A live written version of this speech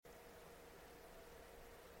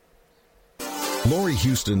Laurie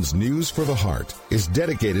Huston's News for the Heart is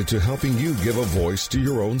dedicated to helping you give a voice to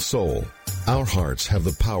your own soul. Our hearts have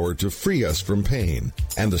the power to free us from pain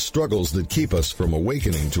and the struggles that keep us from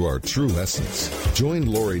awakening to our true essence. Join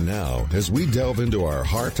Laurie now as we delve into our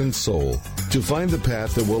heart and soul to find the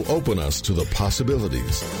path that will open us to the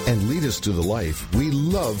possibilities and lead us to the life we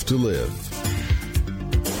love to live.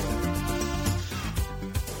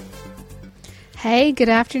 Hey, good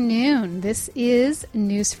afternoon. This is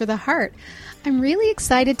News for the Heart. I'm really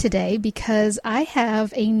excited today because I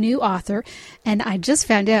have a new author, and I just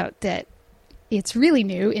found out that it's really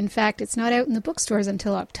new. In fact, it's not out in the bookstores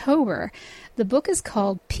until October. The book is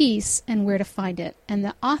called Peace and Where to Find It, and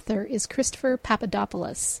the author is Christopher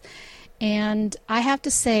Papadopoulos. And I have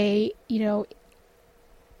to say,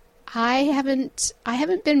 I haven't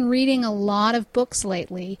been reading a lot of books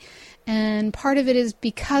lately, and part of it is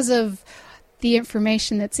because of the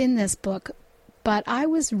information that's in this book. But I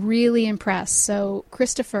was really impressed. So,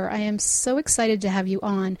 Christopher, I am so excited to have you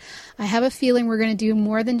on. I have a feeling we're going to do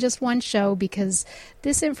more than just one show because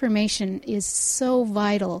this information is so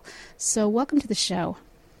vital. So, welcome to the show.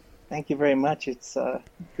 Thank you very much. It's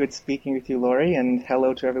good speaking with you, Laurie, and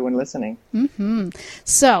hello to everyone listening. Mm-hmm.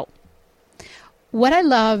 So, what I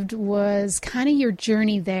loved was kind of your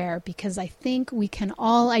journey there, because I think we can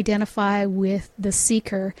all identify with the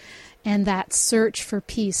seeker and that search for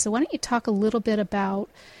peace. So why don't you talk a little bit about,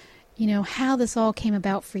 how this all came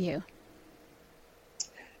about for you?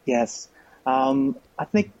 Yes. I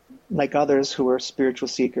think, like others who are spiritual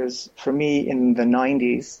seekers, for me in the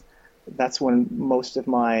 90s, that's when most of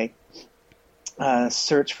my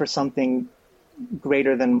search for something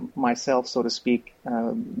greater than myself, so to speak,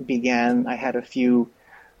 began. I had a few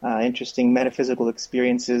interesting metaphysical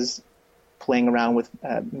experiences playing around with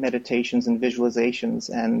meditations and visualizations,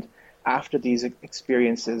 and after these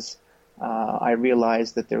experiences, I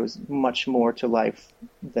realized that there was much more to life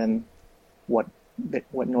than what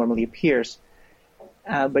normally appears.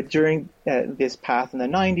 But during this path in the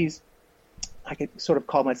 90s, I could sort of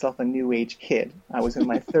call myself a New Age kid. I was in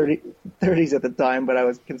my 30s at the time, but I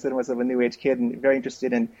was considering myself a New Age kid and very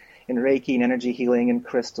interested in Reiki and energy healing and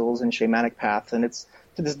crystals and shamanic paths. And it's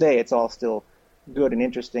to this day, it's all still good and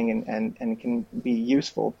interesting and can be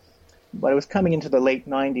useful. But it was coming into the late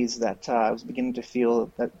 90s that I was beginning to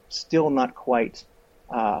feel that still not quite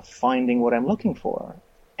finding what I'm looking for.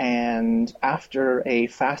 And after a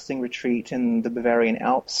fasting retreat in the Bavarian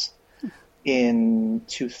Alps in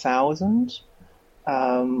 2000,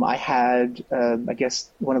 I had, I guess,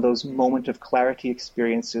 one of those moment of clarity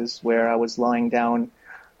experiences where I was lying down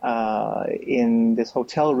in this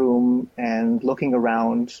hotel room and looking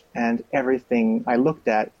around, and everything I looked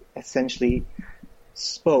at essentially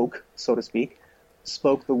spoke, so to speak,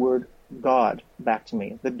 spoke the word God back to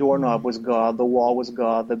me. The doorknob was God, the wall was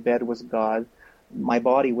God, the bed was God, my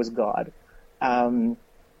body was God. And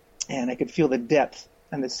I could feel the depth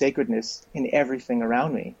and the sacredness in everything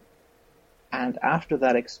around me. And after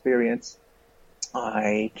that experience,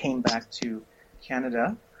 I came back to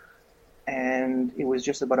Canada, and it was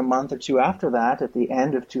just about a month or two after that, at the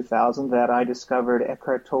end of 2000, that I discovered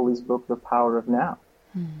Eckhart Tolle's book, The Power of Now.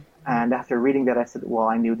 And after reading that, I said, well,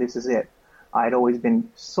 I knew this is it. I'd always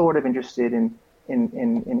been sort of interested in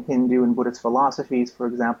Hindu and Buddhist philosophies, for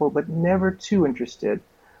example, but never too interested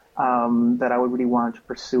that I would really want to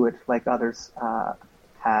pursue it like others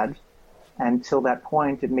had. Until that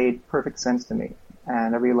point, it made perfect sense to me.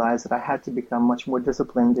 And I realized that I had to become much more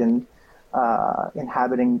disciplined in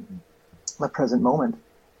inhabiting the present moment.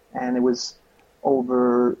 And it was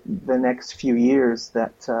over the next few years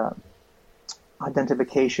that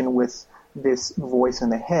identification with this voice in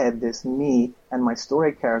the head, this me and my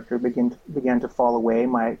story character began to fall away.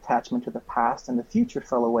 My attachment to the past and the future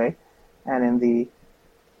fell away. And in the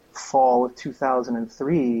fall of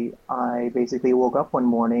 2003, I basically woke up one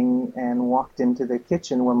morning and walked into the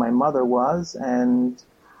kitchen where my mother was and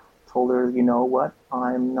told her, you know what,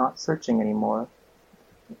 I'm not searching anymore.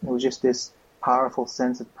 It was just this powerful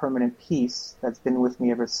sense of permanent peace that's been with me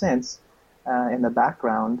ever since, in the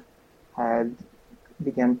background, had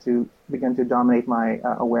began to dominate my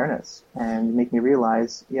awareness and make me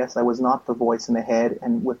realize, yes, I was not the voice in the head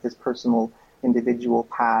and with this personal individual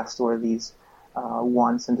past or these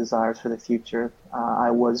wants and desires for the future. I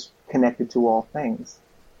was connected to all things.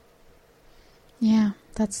 Yeah,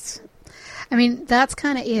 that's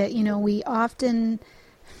kind of it.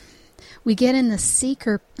 We get in the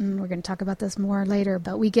seeker, and we're going to talk about this more later,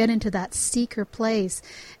 but we get into that seeker place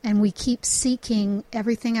and we keep seeking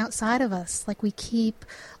everything outside of us. Like we keep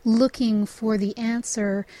looking for the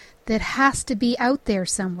answer that has to be out there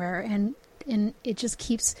somewhere, and it just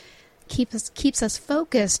keeps keeps us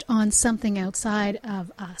focused on something outside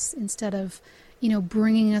of us instead of,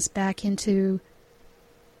 bringing us back into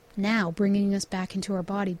now, bringing us back into our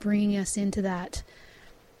body, bringing us into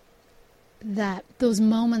those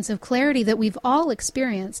moments of clarity that we've all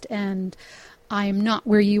experienced. And I am not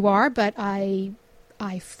where you are, but I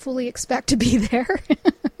fully expect to be there.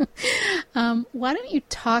 Why don't you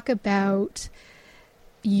talk about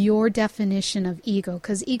your definition of ego?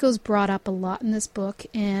 Because ego's brought up a lot in this book,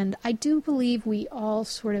 and I do believe we all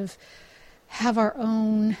sort of have our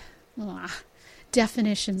own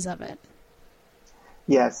definitions of it.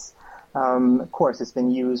 Yes. Of course, it's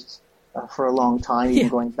been used for a long time, even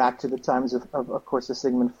going back to the times of course, of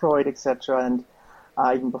Sigmund Freud, etc., and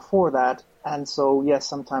even before that. And so, yes,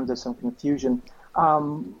 sometimes there's some confusion.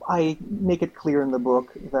 I make it clear in the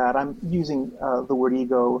book that I'm using the word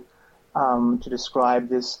ego to describe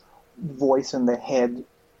this voice in the head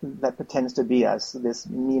that pretends to be us, this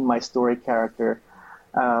me and my story character,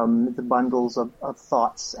 the bundles of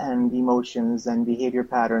thoughts and emotions and behavior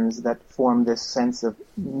patterns that form this sense of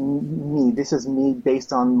me. This is me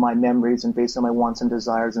based on my memories and based on my wants and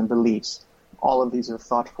desires and beliefs. All of these are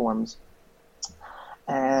thought forms.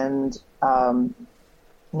 And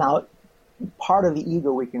now, part of the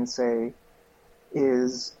ego, we can say,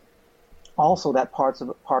 is also that part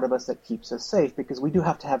of us that keeps us safe, because we do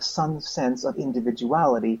have to have some sense of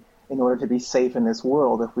individuality in order to be safe in this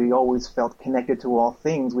world. If we always felt connected to all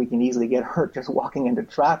things, we can easily get hurt just walking into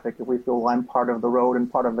traffic if we feel I'm part of the road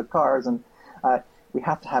and part of the cars. And we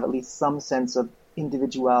have to have at least some sense of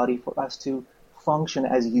individuality for us to function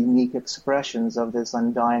as unique expressions of this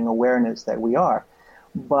undying awareness that we are.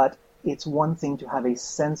 But it's one thing to have a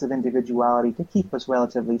sense of individuality to keep us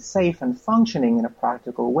relatively safe and functioning in a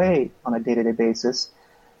practical way on a day-to-day basis.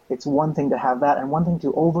 It's one thing to have that, and one thing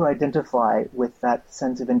to over-identify with that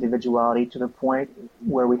sense of individuality to the point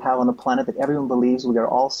where we have on the planet that everyone believes we are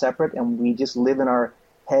all separate and we just live in our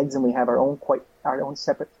heads and we have our own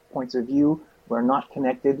separate points of view. We're not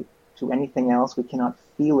connected to anything else. We cannot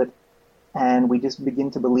feel it. And we just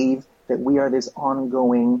begin to believe that we are this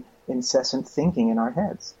ongoing, incessant thinking in our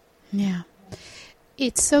heads. Yeah.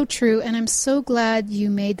 It's so true, and I'm so glad you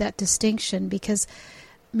made that distinction, because,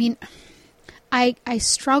 I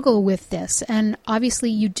struggle with this, and obviously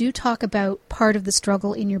you do talk about part of the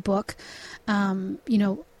struggle in your book,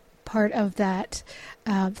 part of that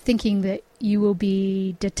thinking that you will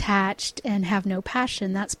be detached and have no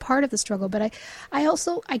passion. That's part of the struggle, but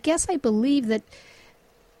I guess I believe that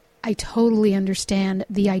I totally understand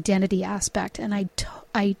the identity aspect, and I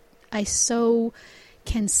so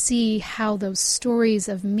can see how those stories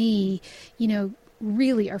of me,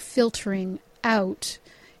 really are filtering out,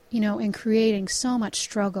 and creating so much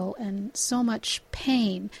struggle and so much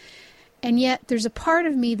pain. And yet there's a part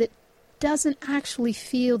of me that doesn't actually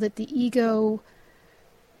feel that the ego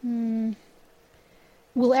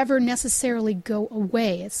will ever necessarily go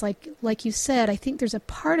away. It's like you said, I think there's a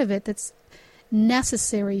part of it that's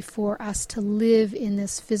necessary for us to live in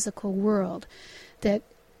this physical world, that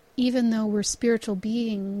even though we're spiritual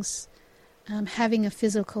beings having a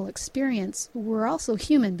physical experience, we're also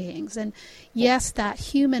human beings. And yes, that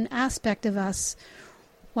human aspect of us,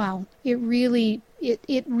 wow, it really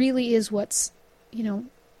is what's,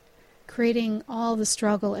 creating all the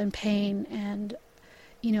struggle and pain and,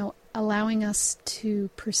 allowing us to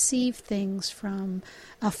perceive things from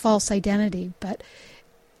a false identity. But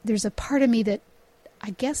there's a part of me that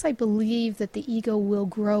I guess I believe that the ego will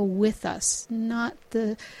grow with us, not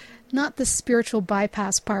the spiritual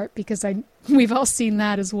bypass part, because we've all seen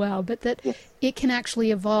that as well, but that it can actually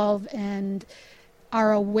evolve, and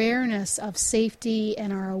our awareness of safety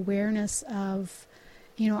and our awareness of,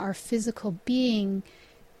 our physical being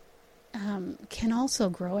can also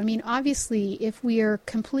grow. Obviously, if we are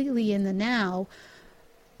completely in the now,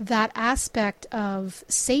 that aspect of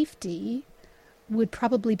safety would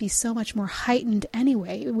probably be so much more heightened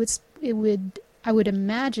anyway. I would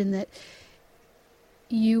imagine that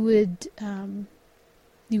you would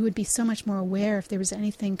be so much more aware if there was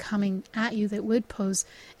anything coming at you that would pose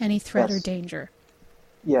any threat or danger.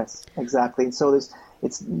 Yes, exactly. So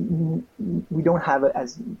we don't have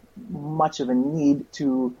as much of a need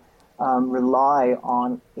to rely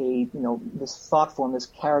on this thought form, this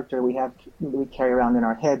character we carry around in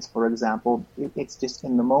our heads, for example. It's just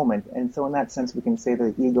in the moment. And so in that sense, we can say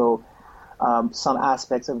that the ego, some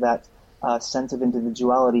aspects of that sense of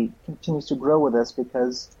individuality continues to grow with us,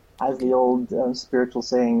 because as the old spiritual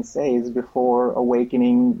saying says, before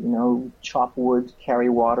awakening, chop wood, carry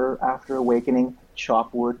water. After awakening,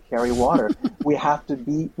 chop wood, carry water. We have to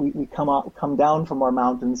we come down from our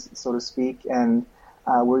mountains, so to speak, and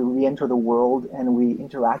we re-enter the world and we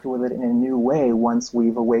interact with it in a new way once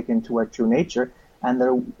we've awakened to our true nature. And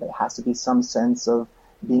there has to be some sense of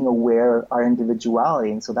being aware of our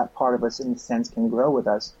individuality. And so that part of us, in a sense, can grow with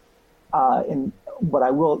us. But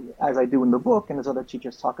I will, as I do in the book, and as other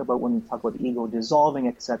teachers talk about when we talk about ego dissolving,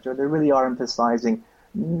 etc., they really are emphasizing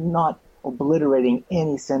not obliterating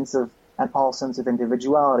any sense of, at all sense of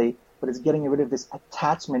individuality, but it's getting rid of this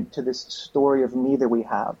attachment to this story of me that we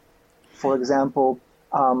have. For example,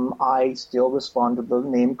 I still respond to the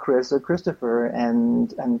name Chris or Christopher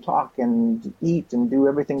and talk and eat and do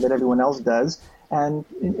everything that everyone else does and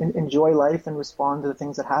enjoy life and respond to the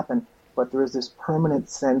things that happen. But there is this permanent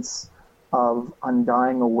sense of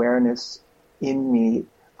undying awareness in me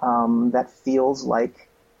that feels like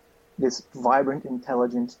this vibrant,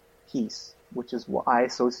 intelligent peace, which is what I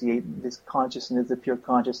associate this consciousness, the pure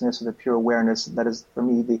consciousness or the pure awareness that is, for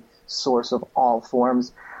me, the source of all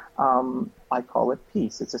forms. I call it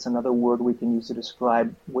peace. It's just another word we can use to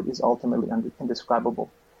describe what is ultimately indescribable.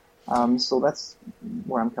 So that's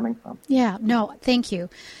where I'm coming from. Yeah, no, thank you.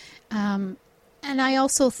 And I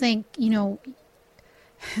also think,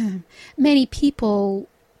 many people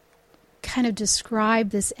kind of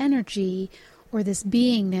describe this energy or this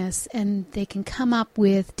beingness, and they can come up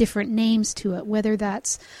with different names to it, whether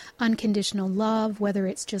that's unconditional love, whether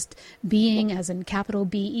it's just being, as in capital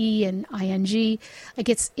B-E and I-N-G. Like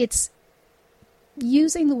it's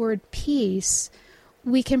using the word peace,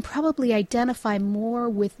 we can probably identify more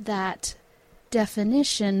with that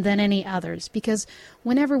definition than any others, because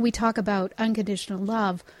whenever we talk about unconditional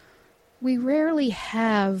love, we rarely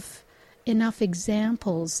have enough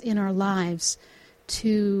examples in our lives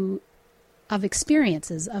of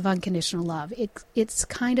experiences of unconditional love. It's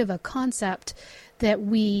kind of a concept that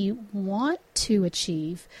we want to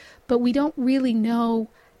achieve, but we don't really know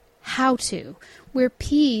how to. Where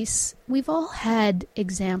peace, we've all had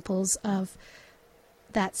examples of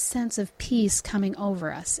that sense of peace coming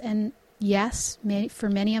over us. And yes, for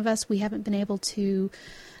many of us, we haven't been able to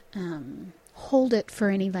hold it for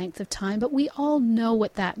any length of time, but we all know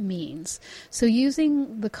what that means. So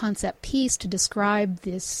using the concept peace to describe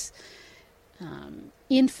this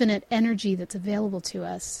infinite energy that's available to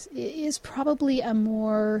us is probably a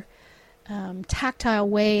more tactile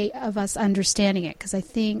way of us understanding it, because I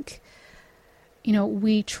think,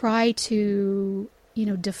 we try to,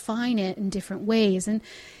 define it in different ways. And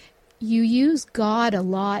you use God a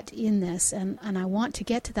lot in this, and I want to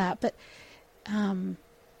get to that, but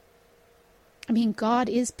God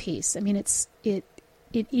is peace. It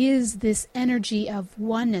is this energy of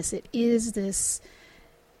oneness. It is this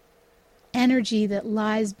energy that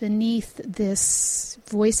lies beneath this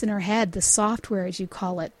voice in our head, the software, as you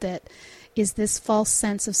call it, that is this false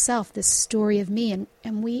sense of self, this story of me.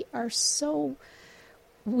 And we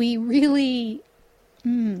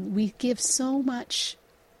give so much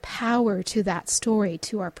power to that story,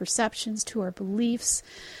 to our perceptions, to our beliefs,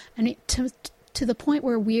 and to the point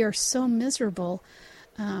where we are so miserable,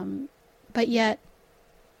 but yet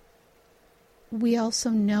we also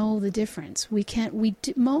know the difference.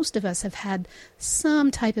 Most of us have had some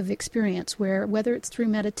type of experience where, whether it's through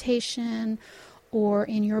meditation or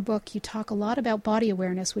in your book, you talk a lot about body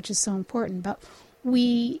awareness, which is so important, but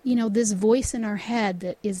this voice in our head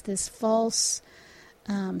that is this false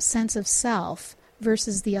sense of self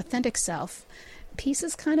versus the authentic self. Peace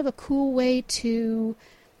is kind of a cool way to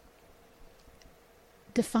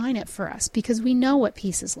define it for us, because we know what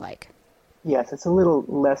peace is like. Yes, it's a little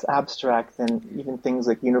less abstract than even things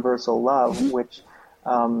like universal love,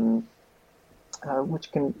 mm-hmm.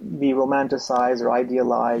 which can be romanticized or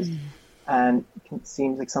idealized, and can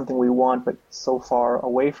seem like something we want, but so far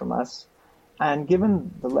away from us. And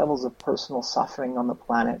given the levels of personal suffering on the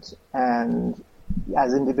planet, and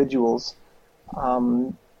as individuals,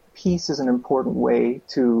 peace is an important way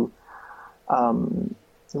to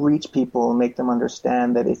reach people and make them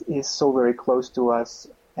understand that it is so very close to us,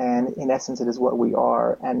 and in essence it is what we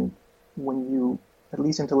are. And when you at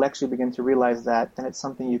least intellectually begin to realize that, then it's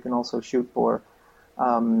something you can also shoot for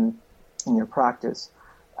in your practice.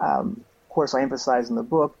 Of course, I emphasize in the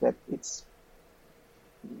book that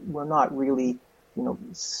we're not really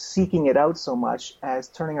seeking it out so much as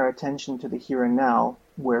turning our attention to the here and now,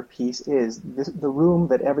 where peace is. The room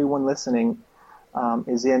that everyone listening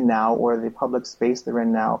is in now, or the public space they're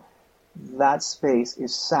in now, that space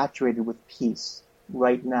is saturated with peace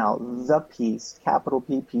right now. The peace, capital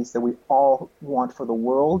P peace, that we all want for the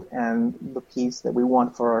world, and the peace that we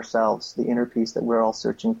want for ourselves, the inner peace that we're all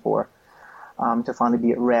searching for, to finally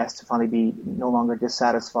be at rest, to finally be no longer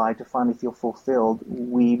dissatisfied, to finally feel fulfilled.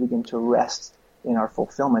 We begin to rest in our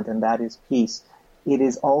fulfillment, and that is peace.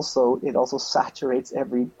 it also saturates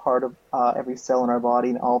every part of every cell in our body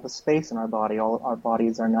and all the space in our body. All our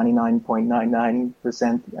bodies are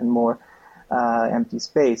 99.99% and more empty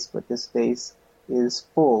space, but this space is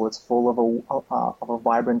full. It's full of a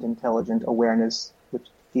vibrant, intelligent awareness, which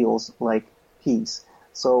feels like peace.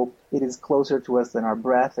 So it is closer to us than our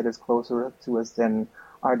breath. It is closer to us than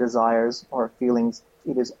our desires or feelings.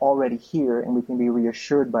 It is already here, and we can be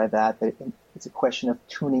reassured by that it's a question of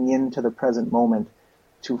tuning into the present moment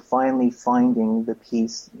to finally finding the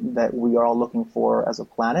peace that we are all looking for as a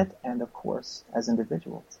planet and, of course, as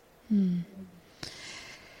individuals.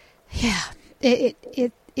 Yeah,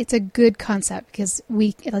 it's a good concept because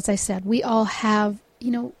we, as I said, we all have,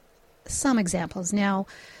 some examples. Now,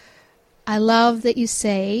 I love that you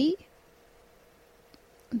say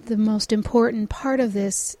the most important part of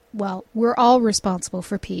this, well, we're all responsible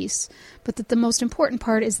for peace, but that the most important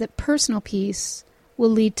part is that personal peace will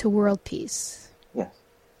lead to world peace. Yes.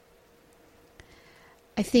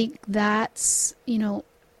 I think that's,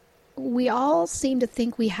 we all seem to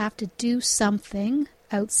think we have to do something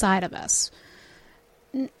outside of us.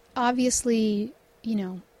 Obviously,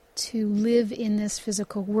 to live in this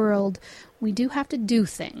physical world, we do have to do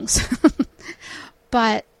things.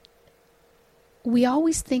 But we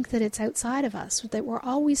always think that it's outside of us, that we're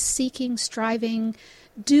always seeking, striving,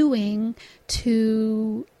 doing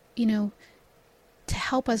to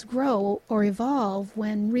help us grow or evolve,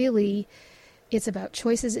 when really it's about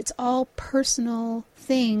choices. It's all personal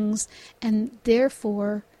things, and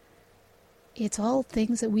therefore it's all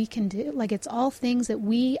things that we can do. Like, it's all things that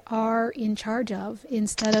we are in charge of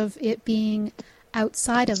instead of it being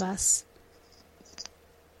outside of us.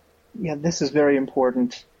 Yeah, this is very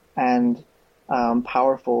important and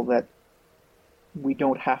powerful, that we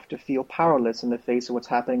don't have to feel powerless in the face of what's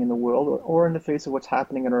happening in the world or in the face of what's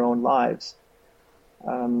happening in our own lives.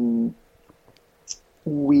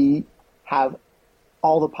 We have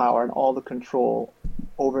all the power and all the control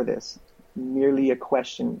over this. Merely a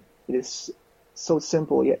question. It is so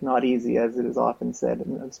simple yet not easy, as it is often said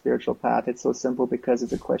in the spiritual path. It's so simple because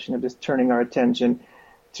it's a question of just turning our attention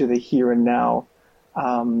to the here and now.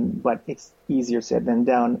 But it's easier said than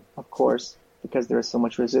done, of course, because there is so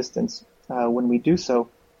much resistance when we do so.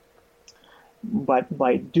 But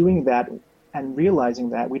by doing that and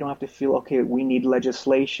realizing that, we don't have to feel, okay, we need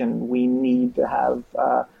legislation, we need to have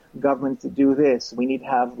government to do this, we need to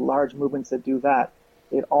have large movements that do that.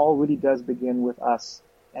 It all really does begin with us.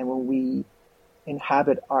 And when we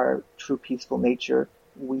inhabit our true peaceful nature,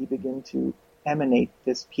 we begin to emanate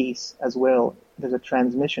this peace as well. There's a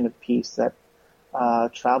transmission of peace that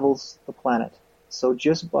travels the planet. So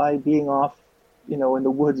just by being off, in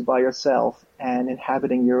the woods by yourself and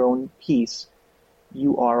inhabiting your own peace,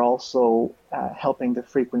 you are also helping the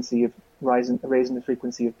frequency of raising the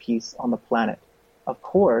frequency of peace on the planet. Of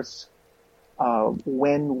course,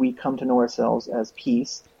 when we come to know ourselves as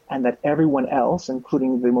peace, and that everyone else,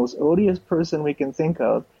 including the most odious person we can think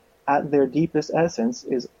of, at their deepest essence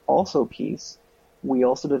is also peace, we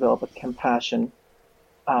also develop a compassion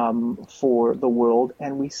for the world,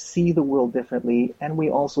 and we see the world differently, and we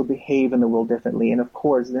also behave in the world differently. And of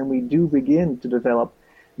course, then we do begin to develop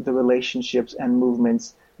the relationships and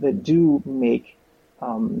movements that do make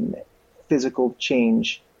physical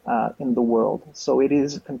change in the world. So it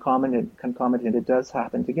is concomitant. It does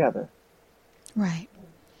happen together. Right.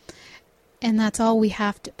 And that's all we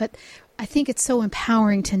have to, but I think it's so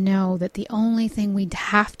empowering to know that the only thing we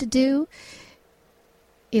have to do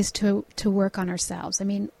is to work on ourselves. I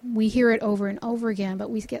mean, we hear it over and over again, but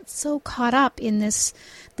we get so caught up in this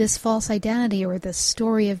false identity or this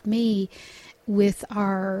story of me with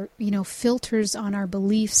our, filters on our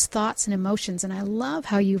beliefs, thoughts, and emotions. And I love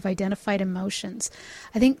how you've identified emotions.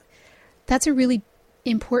 I think that's a really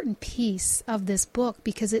important piece of this book,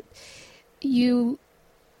 because you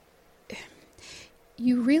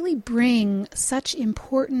really bring such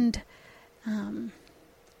important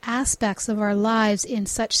aspects of our lives in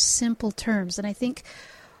such simple terms. And I think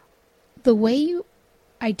the way you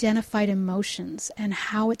identified emotions and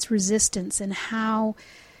how it's resistance and how,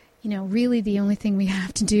 really the only thing we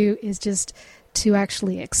have to do is just to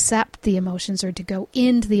actually accept the emotions, or to go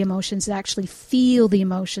into the emotions, to actually feel the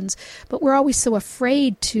emotions. But we're always so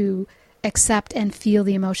afraid to accept and feel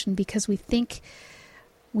the emotion because we think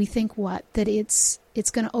what? That it's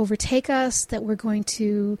going to overtake us, that we're going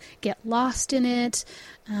to get lost in it.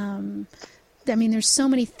 There's so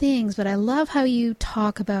many things, but I love how you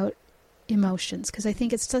talk about emotions, because I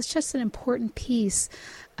think it's just an important piece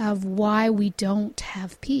of why we don't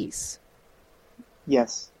have peace.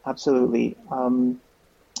 Yes, absolutely. When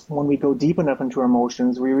we go deep enough into our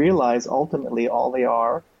emotions, we realize ultimately all they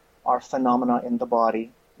are are phenomena in the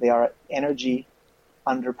body. They are energy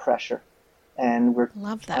under pressure. And we're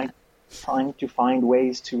trying to find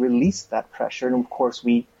ways to release that pressure. And of course,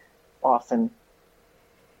 we often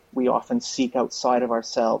seek outside of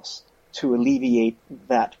ourselves to alleviate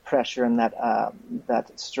that pressure and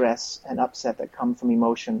that stress and upset that come from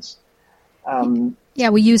emotions.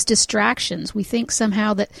 We use distractions. We think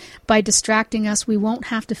somehow that by distracting us, we won't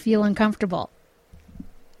have to feel uncomfortable.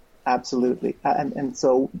 Absolutely. And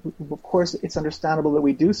so, of course, it's understandable that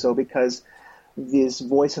we do so, because this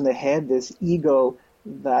voice in the head, this ego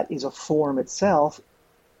that is a form itself,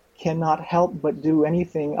 cannot help but do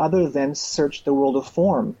anything other than search the world of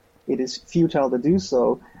form. It is futile to do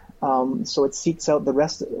so. So it seeks out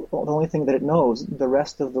the only thing that it knows, the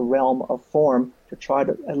rest of the realm of form, to try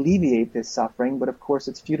to alleviate this suffering. But of course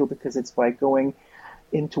it's futile, because it's by going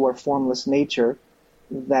into our formless nature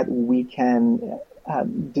that we can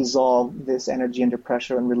dissolve this energy under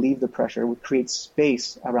pressure and relieve the pressure. We create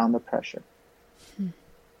space around the pressure.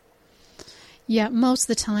 Yeah, most of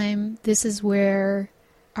the time this is where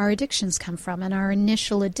our addictions come from, and our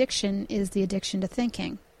initial addiction is the addiction to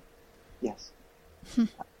thinking. Yes.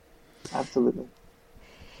 Absolutely.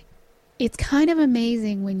 It's kind of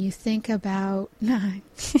amazing when you think about, I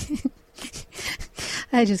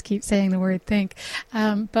just keep saying the word think,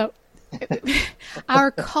 but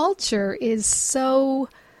our culture is so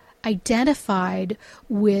identified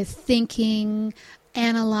with thinking,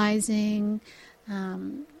 analyzing.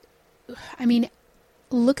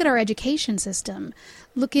 Look at our education system.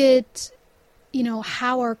 Look at,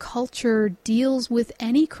 how our culture deals with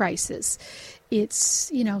any crisis. It's,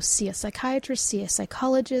 see a psychiatrist, see a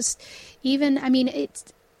psychologist. Even, I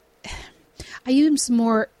use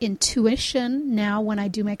more intuition now when I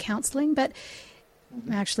do my counseling, but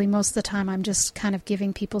actually most of the time I'm just kind of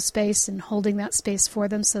giving people space and holding that space for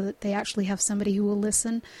them so that they actually have somebody who will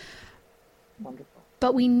listen. Wonderful.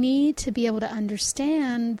 But we need to be able to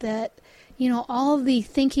understand that, all of the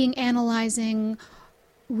thinking, analyzing,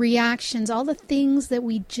 reactions, all the things that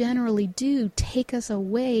we generally do take us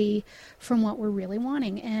away from what we're really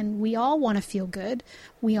wanting. And we all want to feel good.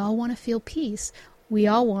 We all want to feel peace. We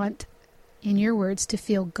all want, in your words, to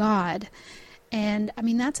feel God. And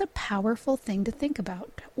that's a powerful thing to think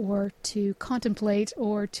about, or to contemplate,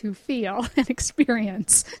 or to feel and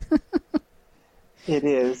experience. It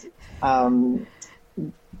is.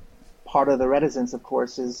 Part of the reticence, of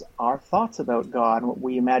course, is our thoughts about God, what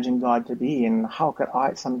we imagine God to be, and how could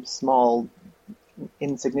some small,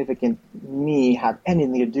 insignificant me, have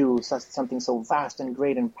anything to do with something so vast and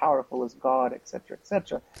great and powerful as God, etc.,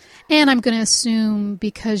 etc. And I'm going to assume,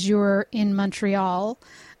 because you're in Montreal,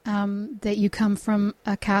 that you come from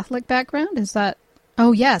a Catholic background. Is that?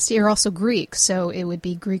 Oh, yes, you're also Greek, so it would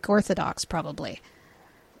be Greek Orthodox, probably.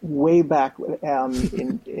 Way back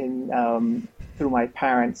through my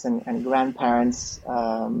parents and grandparents,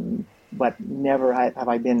 but never have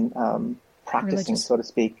I been practicing, religious, so to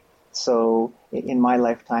speak. So in my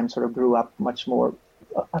lifetime, sort of grew up much more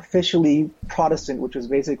officially Protestant, which was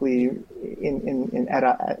basically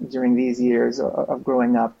during these years of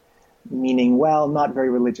growing up, meaning, well, not very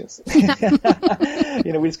religious. We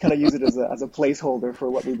just kind of use it as a placeholder for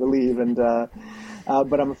what we believe, and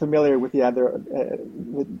but I'm familiar with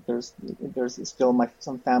there's still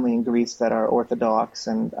some family in Greece that are Orthodox,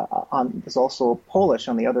 and there's also Polish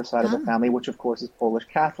on the other side of the family, which of course is Polish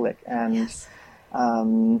Catholic, and yes.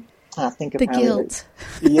 I think the guilt.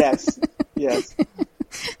 Yes.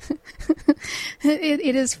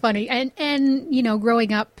 It is funny, and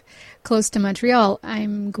growing up close to Montreal,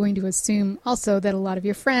 I'm going to assume also that a lot of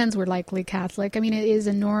your friends were likely Catholic. It is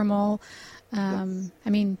a normal. Yes.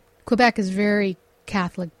 Quebec is very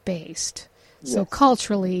Catholic based, so yes.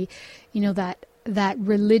 Culturally, that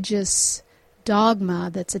religious dogma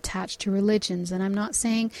that's attached to religions. And I'm not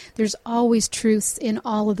saying there's always truth in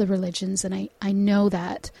all of the religions, and I know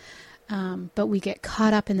that, but we get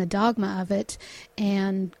caught up in the dogma of it,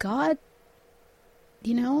 and God,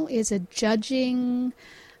 is a judging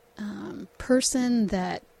person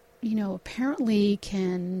that, apparently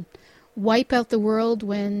can wipe out the world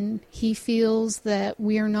when he feels that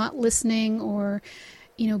we are not listening or,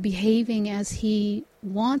 behaving as he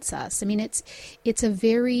wants us. It's a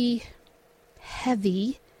very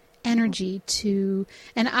heavy energy to,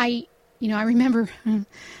 and I remember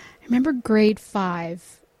grade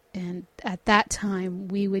 5, and at that time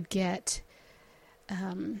we would get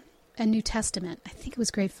a New Testament. I think it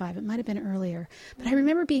was grade 5. It might have been earlier. But I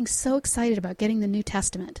remember being so excited about getting the New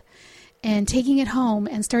Testament and taking it home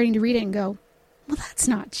and starting to read it and go, well, that's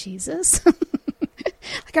not Jesus.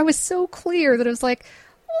 I was so clear that I was like,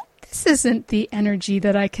 well, this isn't the energy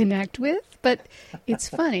that I connect with. But it's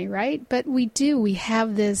funny, right? But we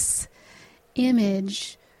have this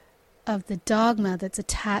image of the dogma that's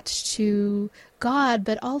attached to God,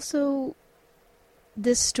 but also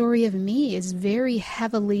this story of me is very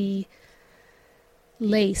heavily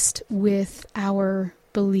laced with our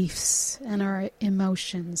beliefs and our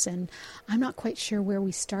emotions. And I'm not quite sure where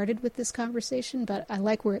we started with this conversation, but I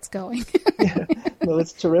like where it's going. Yeah. No,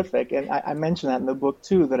 it's terrific. And I mentioned that in the book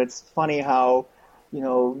too, that it's funny how,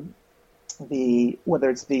 whether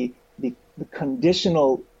it's the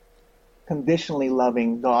conditionally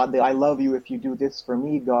loving God, the I love you if you do this for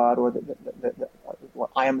me God, or the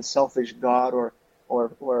I am a selfish God, or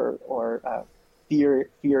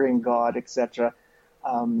fearing God, etc.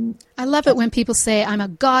 I love it when people say I'm a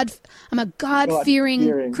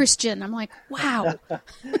God-fearing Christian. I'm like, wow.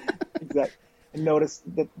 Exactly. And notice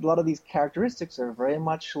that a lot of these characteristics are very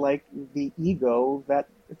much like the ego that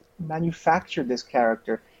manufactured this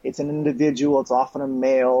character. It's an individual. It's often a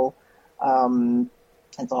male.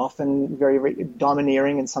 It's often very, very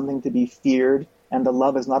domineering and something to be feared. And the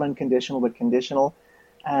love is not unconditional but conditional.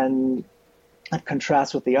 And that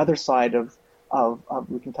contrasts with the other side of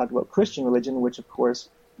we can talk about Christian religion, which of course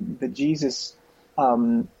the Jesus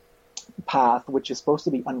path, which is supposed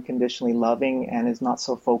to be unconditionally loving and is not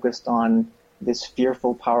so focused on this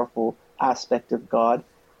fearful, powerful aspect of God,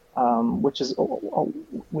 which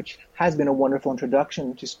has been a wonderful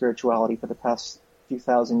introduction to spirituality for the past few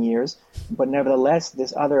thousand years. But nevertheless,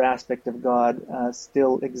 this other aspect of God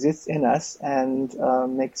still exists in us and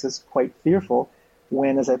makes us quite fearful.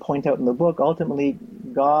 When, as I point out in the book, ultimately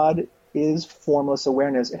God is formless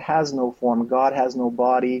awareness. It has no form. God has no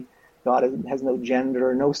body. God has no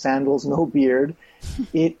gender, no sandals, no beard.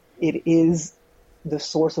 It is the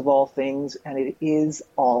source of all things, and it is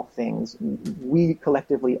all things. We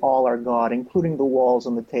collectively all are God, including the walls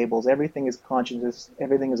and the tables. Everything is consciousness.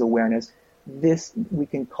 Everything is awareness. This we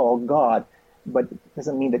can call God, but it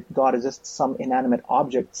doesn't mean that God is just some inanimate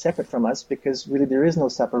object separate from us, because really there is no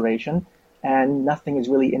separation, and nothing is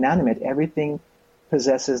really inanimate. Everything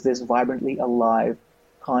possesses this vibrantly alive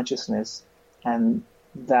consciousness, and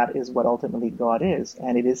that is what ultimately God is,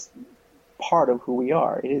 and it is part of who we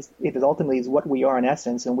are. It is ultimately is what we are in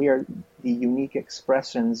essence, and we are the unique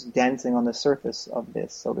expressions dancing on the surface of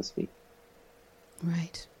this, so to speak.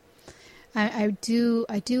 Right. I do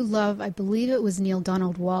love, I believe it was Neil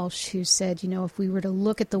Donald Walsh who said, if we were to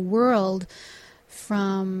look at the world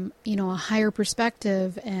from, a higher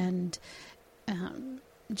perspective and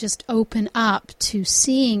just open up to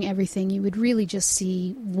seeing everything, you would really just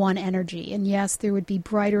see one energy. And yes, there would be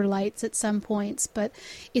brighter lights at some points, but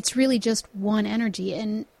it's really just one energy.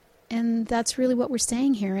 And that's really what we're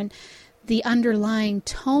saying here. And the underlying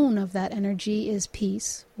tone of that energy is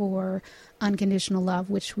peace or unconditional love,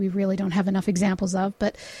 which we really don't have enough examples of.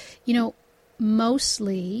 But,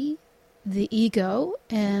 mostly the ego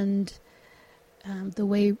and the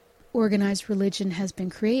way organized religion has been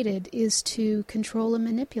created is to control and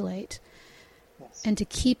manipulate. Yes. And to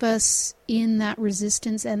keep us in that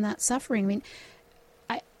resistance and that suffering.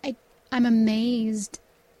 I mean, I'm amazed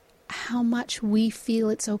how much we feel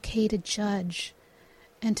it's okay to judge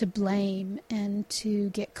and to blame and to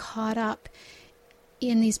get caught up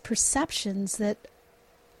in these perceptions that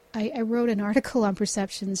I wrote an article on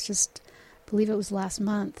perceptions just, I believe it was last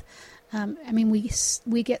month.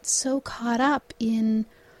 We get so caught up in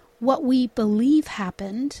what we believe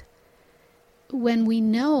happened when we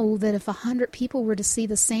know that if 100 people were to see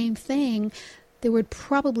the same thing, there would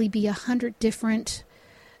probably be 100 different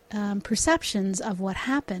perceptions of what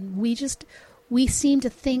happened. We seem to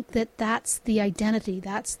think that that's the identity,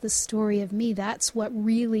 that's the story of me, that's what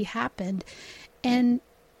really happened. And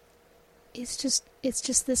it's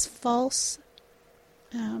just this false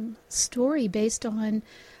story based on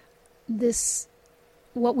this,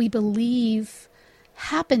 what we believe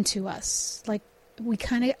happened to us. Like, we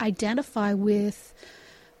kind of identify with,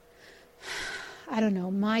 I don't know,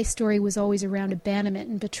 my story was always around abandonment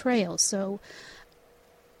and betrayal. So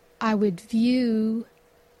I would view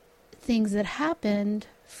things that happened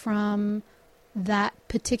from that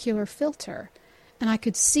particular filter. And I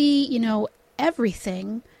could see,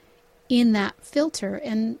 everything in that filter.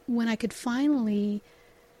 And when I could finally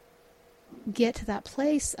get to that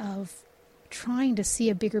place of trying to see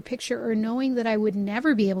a bigger picture, or knowing that I would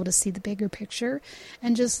never be able to see the bigger picture,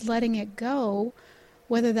 and just letting it go,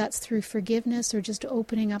 whether that's through forgiveness or just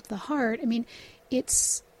opening up the heart. I mean,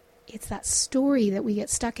 it's that story that we get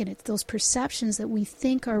stuck in. It's those perceptions that we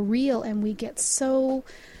think are real, and we get so,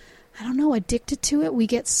 I don't know, addicted to it. We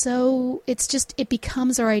get so, it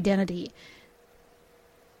becomes our identity.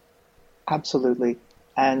 Absolutely.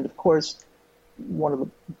 And of course, one of the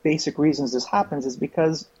basic reasons this happens is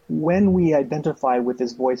because when we identify with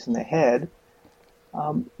this voice in the head,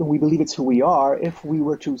 we believe it's who we are. If we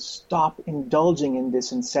were to stop indulging in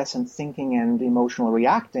this incessant thinking and emotional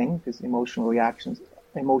reacting, because emotions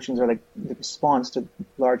are like the response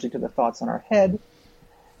largely to the thoughts in our head.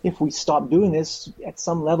 If we stop doing this, at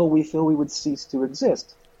some level we feel we would cease to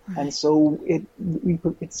exist. Right. And so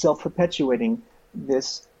it's self-perpetuating,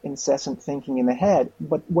 this incessant thinking in the head.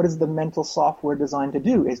 But what is the mental software designed to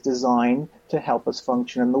do? It's designed to help us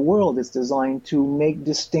function in the world. It's designed to make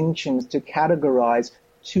distinctions, to categorize,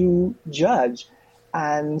 to judge.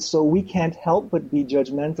 And so we can't help but be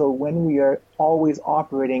judgmental when we are always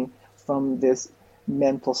operating from this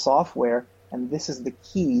mental software. And this is the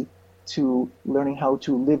key to learning how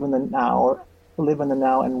to live in the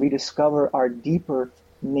now and rediscover our deeper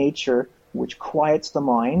nature, which quiets the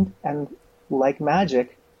mind. And like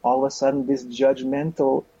magic, all of a sudden this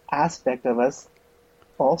judgmental aspect of us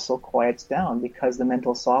also quiets down because the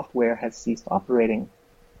mental software has ceased operating.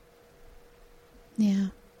 Yeah.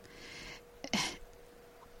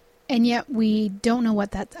 And yet we don't know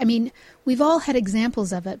what that... I mean, we've all had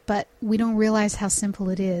examples of it, but we don't realize how simple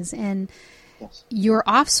it is. And yes. Your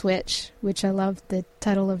off switch, which I love the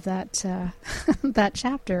title of that that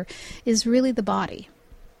chapter, is really the body.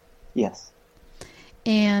 Yes.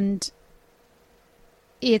 And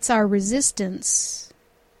it's our resistance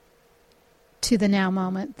to the now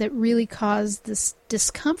moment that really caused this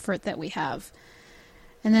discomfort that we have.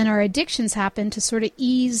 And then our addictions happen to sort of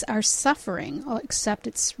ease our suffering, except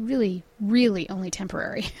it's really, really only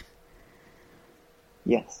temporary.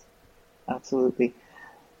 Yes, absolutely.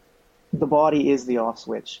 The body is the off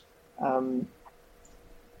switch. Our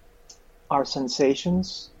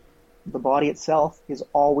sensations, the body itself is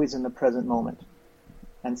always in the present moment.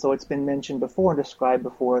 And so it's been mentioned before, described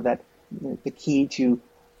before, that the key to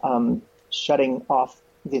shutting off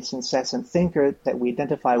this incessant thinker that we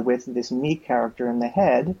identify with, this me character in the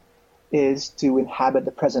head, is to inhabit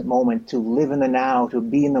the present moment, to live in the now, to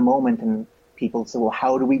be in the moment. And people say, well,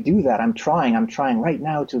 how do we do that? I'm trying right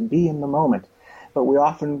now to be in the moment. But we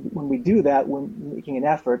often, when we do that, we're making an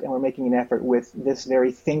effort, and we're making an effort with this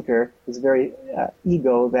very thinker, this very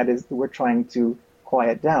ego that we're trying to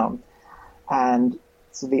quiet down. And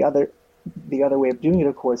so the other way of doing it,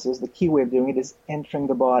 of course, is the key way of doing it is entering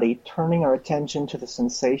the body, turning our attention to the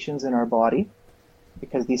sensations in our body,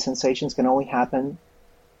 because these sensations can only happen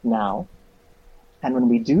now. And when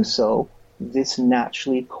we do so, this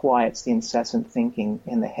naturally quiets the incessant thinking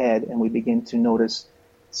in the head, and we begin to notice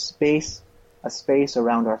a space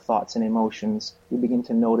around our thoughts and emotions. We begin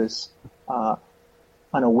to notice an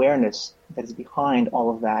awareness that is behind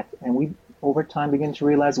all of that, and we, over time, begin to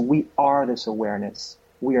realize we are this awareness.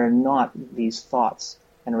 We are not these thoughts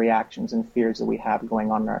and reactions and fears that we have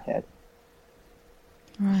going on in our head.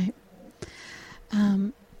 Right.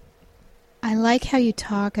 I like how you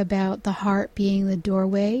talk about the heart being the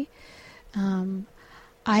doorway.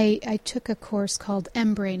 I took a course called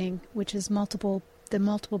embraining, which is the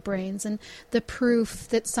multiple brains, and the proof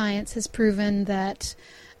that science has proven that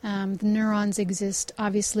the neurons exist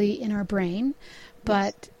obviously in our brain,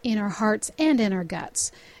 but in our hearts and in our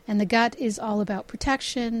guts. And the gut is all about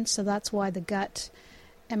protection, so that's why the gut,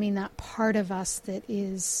 that part of us that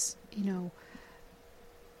is,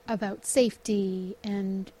 about safety,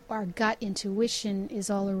 and our gut intuition is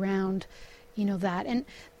all around, that. And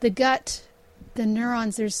the gut, the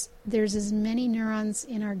neurons, there's as many neurons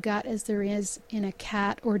in our gut as there is in a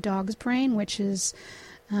cat or dog's brain, which is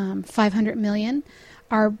 500 million.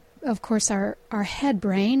 Of course, our head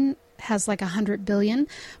brain has like 100 billion,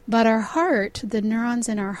 but our heart, the neurons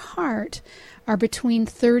in our heart, are between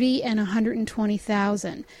 30 and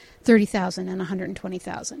 120,000. 30,000 and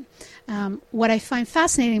 120,000. What I find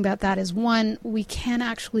fascinating about that is, one, we can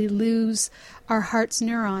actually lose our heart's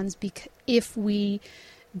neurons if we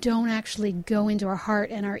don't actually go into our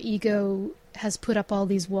heart, and our ego has put up all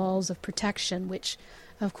these walls of protection, which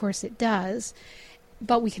of course it does,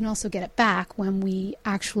 but we can also get it back when we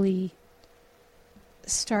actually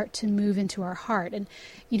start to move into our heart. And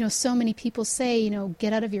so many people say,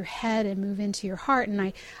 get out of your head and move into your heart, and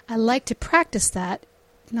I like to practice that.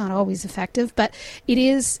 Not always effective, but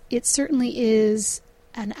it certainly is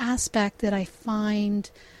an aspect that I find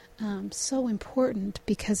so important,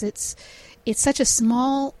 because it's such a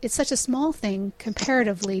small thing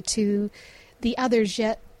comparatively to the others,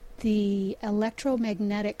 yet the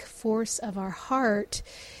electromagnetic force of our heart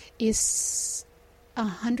is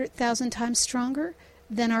 100,000 times stronger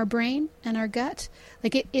than our brain and our gut.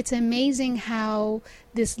 Like it's amazing how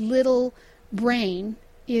this little brain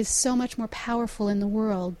is so much more powerful in the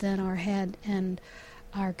world than our head and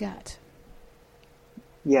our gut.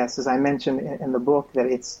 Yes, as I mentioned in the book, that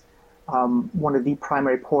it's one of the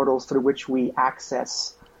primary portals through which we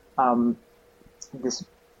access this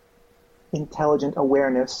intelligent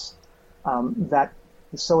awareness that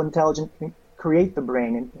is so intelligent can create the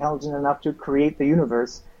brain, intelligent enough to create the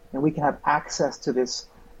universe, and we can have access to this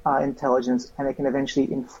intelligence, and it can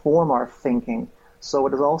eventually inform our thinking. So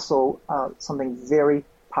it is also something very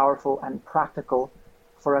powerful and practical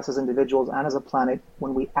for us as individuals and as a planet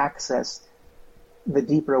when we access the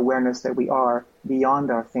deeper awareness that we are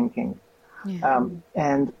beyond our thinking. Yeah.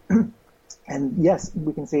 And yes,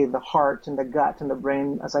 we can say the heart and the gut and the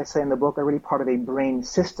brain, as I say in the book, are really part of a brain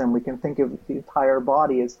system. We can think of the entire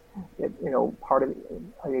body as, part of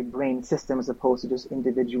a brain system as opposed to just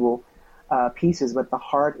individual pieces. But the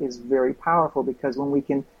heart is very powerful because when we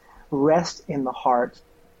can rest in the heart,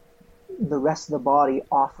 the rest of the body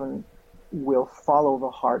often will follow the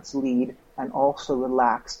heart's lead and also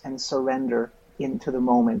relax and surrender into the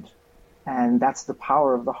moment. And that's the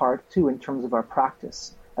power of the heart, too, in terms of our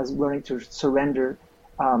practice, as learning to surrender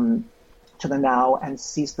to the now and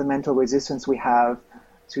cease the mental resistance we have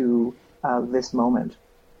to this moment.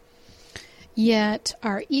 Yet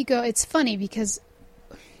our ego, it's funny because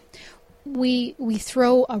we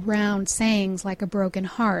throw around sayings like a broken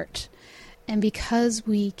heart, and because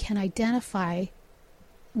we can identify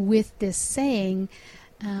with this saying,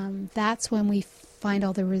 that's when we find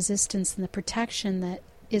all the resistance and the protection that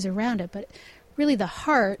is around it. But really the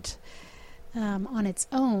heart on its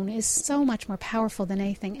own is so much more powerful than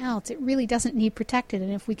anything else. It really doesn't need protected.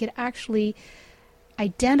 And if we could actually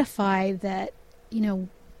identify that,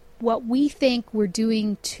 what we think we're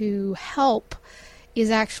doing to help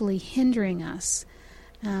is actually hindering us,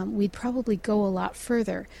 we'd probably go a lot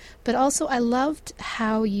further. But also I loved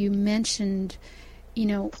how you mentioned,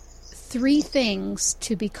 3 things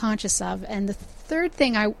to be conscious of. And the third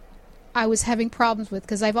thing I was having problems with,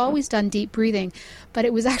 because I've always done deep breathing, but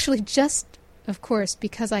it was actually just, of course,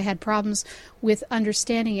 because I had problems with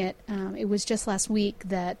understanding it. It was just last week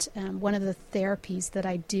that one of the therapies that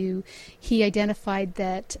I do, he identified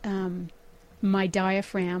that my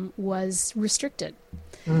diaphragm was restricted.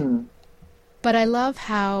 Mm. But I love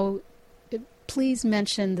how, please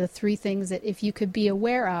mention the 3 things that if you could be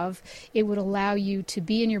aware of, it would allow you to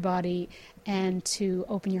be in your body and to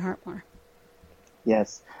open your heart more.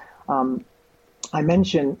 Yes. I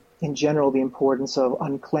mentioned in general the importance of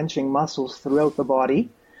unclenching muscles throughout the body,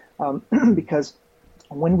 because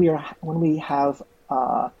when we have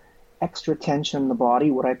extra tension in the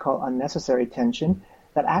body, what I call unnecessary tension,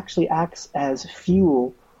 that actually acts as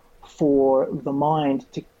fuel for the mind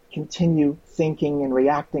to continue thinking and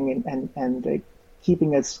reacting and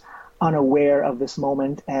keeping us unaware of this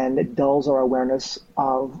moment, and it dulls our awareness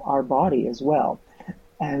of our body as well.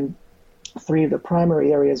 And 3 of the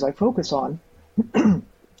primary areas I focus on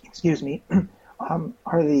excuse me,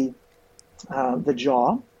 are the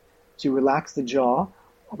jaw, to relax the jaw,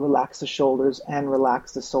 relax the shoulders, and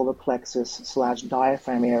relax the solar plexus /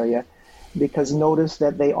 diaphragm area, because notice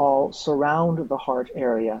that they all surround the heart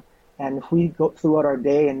area. And if we go throughout our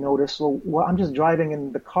day and notice, well, I'm just driving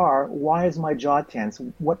in the car, why is my jaw tense?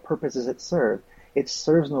 What purpose does it serve? It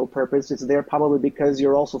serves no purpose. It's there probably because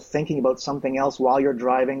you're also thinking about something else while you're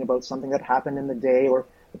driving, about something that happened in the day or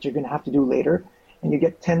that you're going to have to do later. And you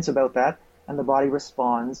get tense about that, and the body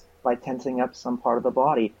responds by tensing up some part of the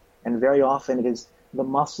body. And very often it is the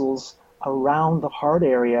muscles around the heart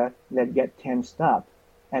area that get tensed up.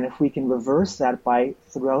 And if we can reverse that by,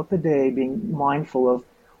 throughout the day, being mindful of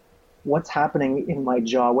what's happening in my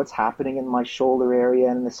jaw, what's happening in my shoulder area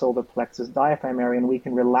and the solar plexus diaphragm area, and we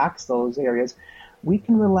can relax those areas, we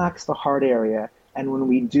can relax the heart area. And when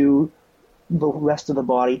we do, the rest of the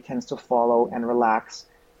body tends to follow and relax.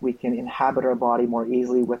 We can inhabit our body more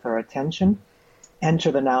easily with our attention,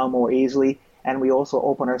 enter the now more easily, and we also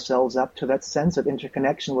open ourselves up to that sense of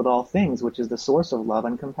interconnection with all things, which is the source of love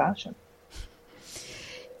and compassion.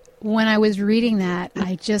 When I was reading that,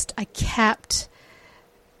 I kept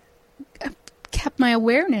my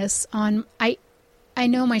awareness on, I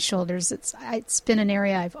know my shoulders. It's been an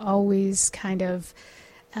area I've always kind of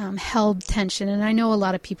held tension, and I know a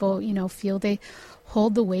lot of people, feel they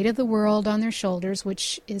hold the weight of the world on their shoulders,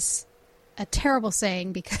 which is a terrible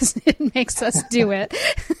saying because it makes us do it.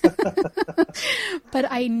 But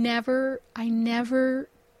I never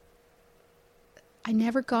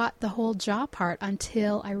got the whole jaw part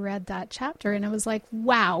until I read that chapter, and I was like,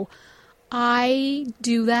 wow, I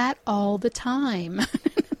do that all the time.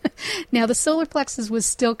 Now, the solar plexus was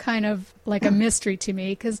still kind of like a mystery to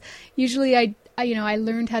me, because usually I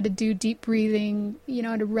learned how to do deep breathing,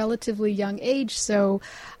 at a relatively young age. So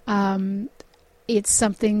it's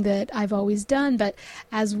something that I've always done. But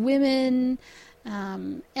as women,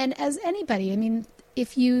 and as anybody, I mean,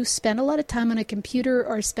 if you spend a lot of time on a computer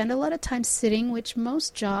or spend a lot of time sitting, which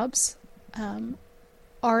most jobs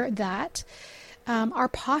are that, our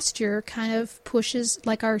posture kind of pushes,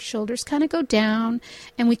 like our shoulders kind of go down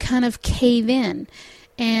and we kind of cave in.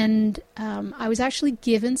 And I was actually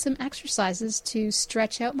given some exercises to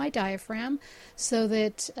stretch out my diaphragm so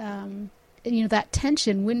that, that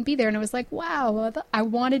tension wouldn't be there. And I was like, wow, I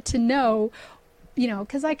wanted to know,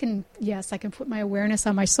 because I can put my awareness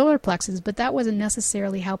on my solar plexus, but that wasn't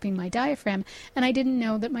necessarily helping my diaphragm. And I didn't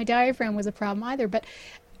know that my diaphragm was a problem either. But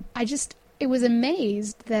it was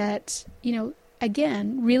amazed that,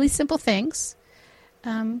 again, really simple things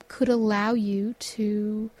could allow you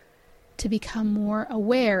to become more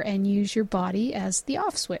aware and use your body as the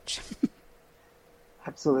off switch.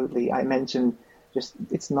 Absolutely. I mentioned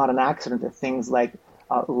it's not an accident that things like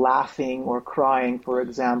laughing or crying, for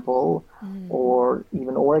example, or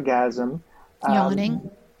even orgasm.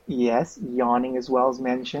 Yawning. Yes, yawning as well as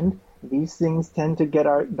mentioned. These things tend to get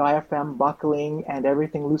our diaphragm buckling and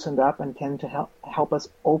everything loosened up and tend to help us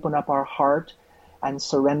open up our heart and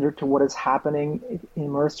surrender to what is happening,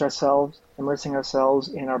 immersing ourselves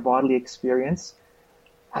in our bodily experience.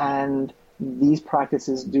 And these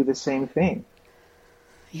practices do the same thing.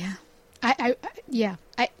 Yeah.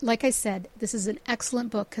 Like I said, this is an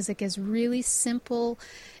excellent book because it gets really simple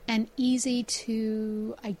and easy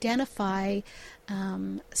to identify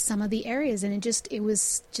some of the areas. And it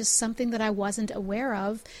was just something that I wasn't aware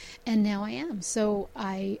of, and now I am. So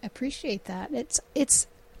I appreciate that.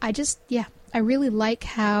 I really like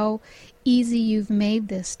how easy you've made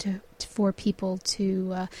this for people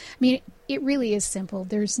to, it really is simple.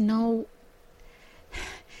 There's nothing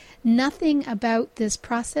about this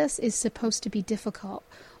process is supposed to be difficult.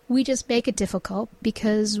 We just make it difficult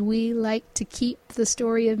because we like to keep the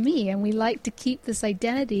story of me, and we like to keep this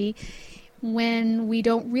identity when we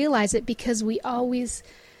don't realize it, because we always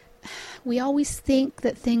think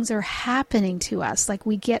that things are happening to us. Like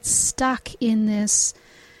we get stuck in this,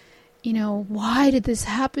 why did this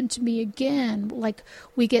happen to me again? Like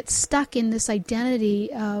we get stuck in this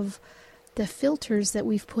identity of the filters that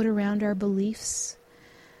we've put around our beliefs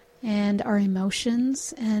and our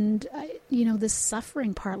emotions and, this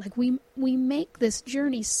suffering part. Like we make this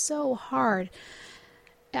journey so hard.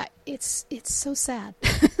 It's so sad.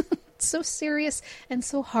 It's so serious and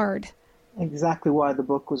so hard. Exactly why the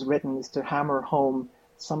book was written, is to hammer home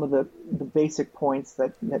some of the basic points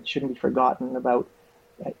that shouldn't be forgotten about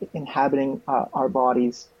inhabiting our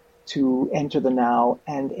bodies to enter the now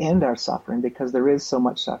and end our suffering, because there is so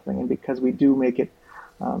much suffering and because we do make it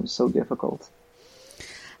so difficult.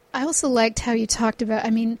 I also liked how you talked about,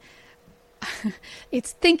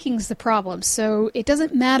 it's thinking's the problem. So it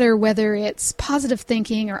doesn't matter whether it's positive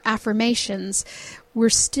thinking or affirmations. We're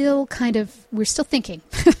still thinking.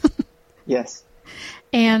 Yes.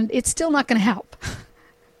 And it's still not going to help.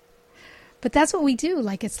 But that's what we do.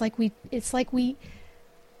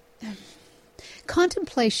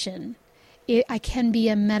 Contemplation, I can be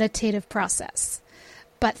a meditative process.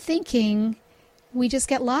 But thinking, we just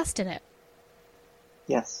get lost in it.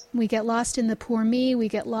 Yes. We get lost in the poor me. We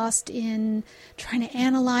get lost in trying to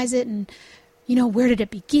analyze it and, where did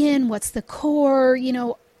it begin? What's the core?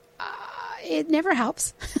 It never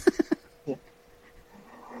helps. Yeah.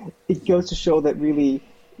 It goes to show that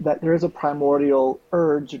there is a primordial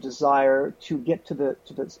urge or desire to get to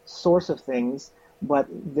the source of things, but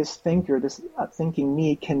this thinking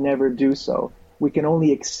me can never do so. We can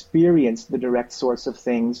only experience the direct source of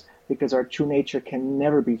things because our true nature can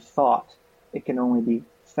never be thought. It can only be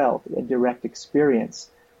felt, a direct experience.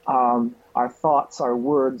 Our thoughts, our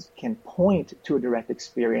words can point to a direct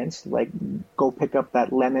experience, like go pick up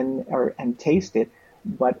that lemon and taste it,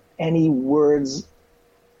 but any words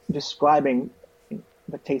describing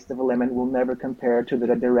the taste of a lemon will never compare to the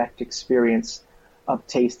direct experience of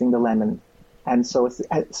tasting the lemon. And so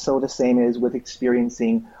the same is with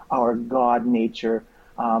experiencing our God nature,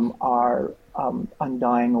 our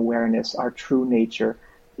undying awareness, our true nature.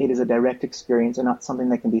 It is a direct experience and not something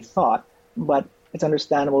that can be thought. But it's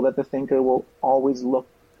understandable that the thinker will always look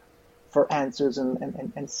for answers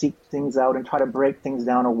and seek things out and try to break things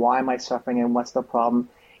down, or why am I suffering and what's the problem.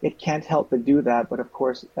 It can't help but do that, but of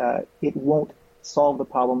course it won't solve the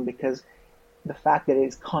problem, because the fact that it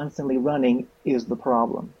is constantly running is the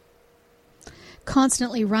problem.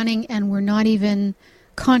 Constantly running, and we're not even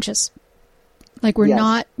conscious. Like we're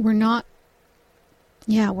not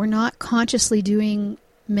consciously doing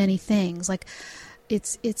many things. Like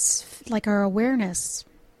it's like our awareness.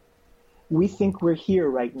 we think we're here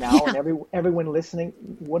right now, and everyone listening,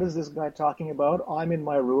 what is this guy talking about? I'm in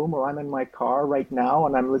my room or I'm in my car right now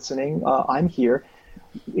and I'm listening. I'm here.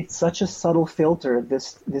 It's such a subtle filter,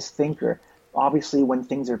 this thinker. Obviously, when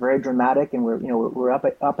things are very dramatic and we're up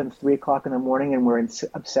at 3:00 in the morning and we're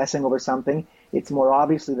obsessing over something, it's more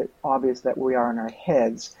obvious that we are in our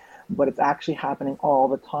heads. But it's actually happening all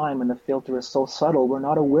the time, and the filter is so subtle, we're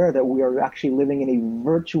not aware that we are actually living in a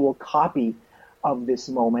virtual copy of this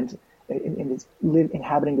moment,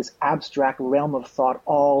 inhabiting this abstract realm of thought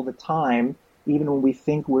all the time, even when we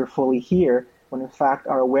think we're fully here, when in fact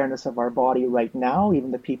our awareness of our body right now,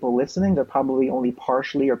 even the people listening, they're probably only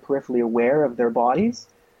partially or peripherally aware of their bodies.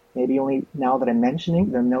 Maybe only now that I'm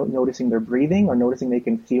mentioning, they're noticing their breathing or noticing they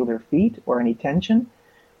can feel their feet or any tension.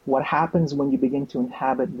 What happens when you begin to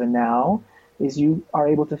inhabit the now is you are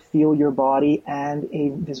able to feel your body and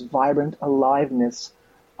this vibrant aliveness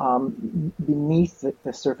beneath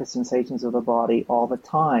the surface sensations of the body all the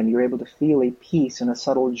time. You're able to feel a peace and a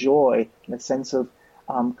subtle joy and a sense of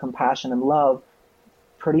compassion and love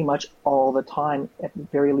pretty much all the time, at the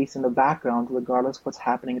very least in the background, regardless of what's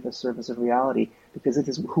happening at the surface of reality, because it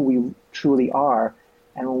is who we truly are.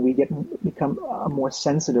 And when we become more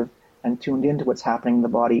sensitive and tuned into what's happening in the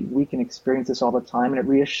body, we can experience this all the time, and it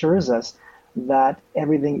reassures us that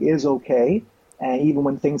everything is okay, and even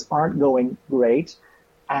when things aren't going great,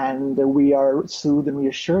 and we are soothed and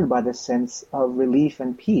reassured by this sense of relief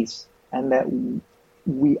and peace, and that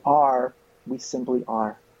we simply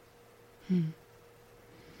are.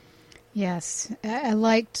 Yes, I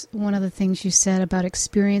liked one of the things you said about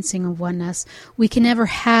experiencing a oneness. We can never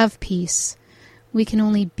have peace. We can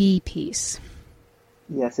only be peace.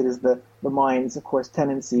 Yes, it is the mind's, of course,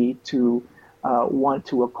 tendency to want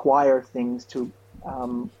to acquire things to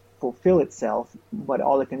fulfill itself, but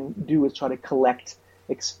all it can do is try to collect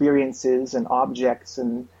experiences and objects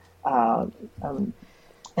and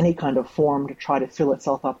any kind of form to try to fill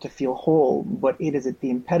itself up to feel whole, but it is the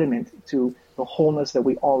impediment to the wholeness that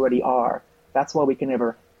we already are. That's why we can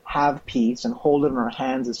never have peace and hold it in our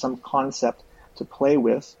hands as some concept to play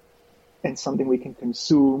with and something we can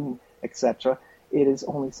consume, etc. It is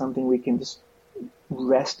only something we can just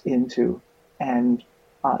rest into and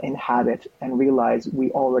inhabit and realize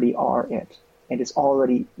we already are it. And it's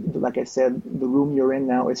already, like I said, the room you're in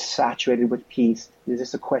now is saturated with peace. It's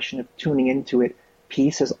just a question of tuning into it.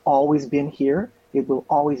 Peace has always been here. It will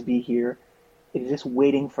always be here. It is just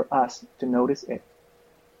waiting for us to notice it.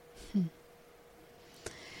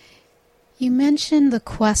 You mentioned the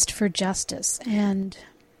quest for justice, and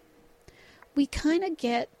we kind of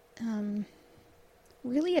get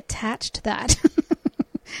really attached to that.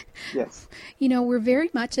 Yes. We're very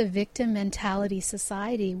much a victim mentality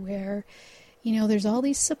society where, there's all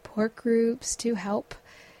these support groups to help,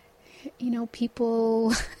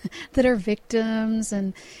 people that are victims.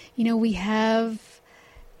 And, we have,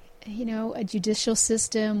 a judicial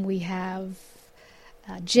system. We have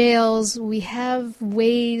jails. We have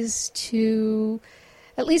ways to,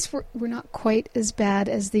 at least we're not quite as bad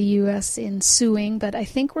as the U.S. in suing, but I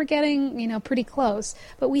think we're getting, pretty close.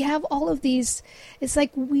 But we have all of these. It's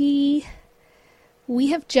like we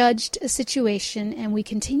have judged a situation, and we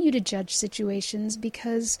continue to judge situations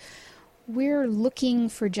because we're looking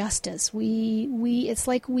for justice. It's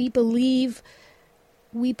like we believe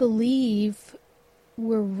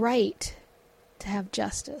we're right to have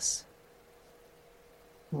justice.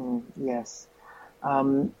 Yes.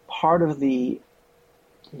 Part of the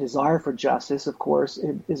desire for justice, of course,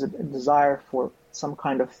 is a desire for some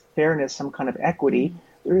kind of fairness, some kind of equity.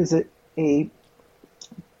 There is a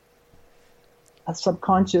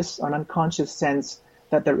subconscious or an unconscious sense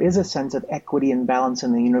that there is a sense of equity and balance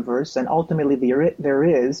in the universe, and ultimately there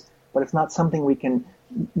is, but it's not something we can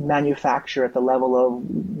manufacture at the level of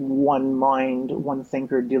one mind, one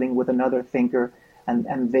thinker dealing with another thinker,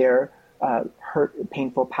 and their hurt,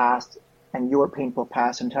 painful past and your painful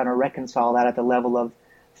past, and trying to reconcile that at the level of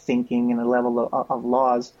thinking and a level of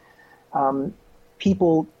laws.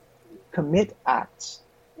 People commit acts,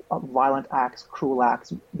 violent acts, cruel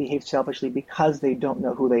acts, behave selfishly because they don't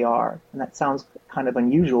know who they are. And that sounds kind of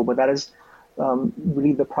unusual, but that is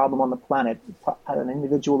really the problem on the planet, at an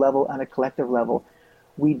individual level and a collective level.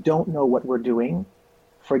 We don't know what we're doing.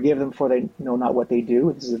 Forgive them for they know not what they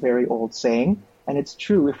do. This is a very old saying. And it's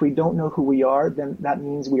true. If we don't know who we are, then that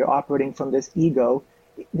means we are operating from this ego.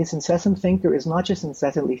 This incessant thinker is not just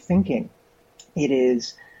incessantly thinking. It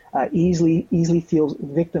is easily feels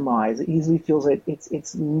victimized. It easily feels that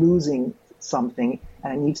it's losing something,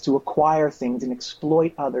 and it needs to acquire things and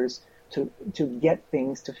exploit others to get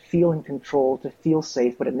things, to feel in control, to feel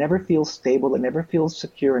safe. But it never feels stable. It never feels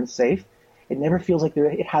secure and safe. It never feels like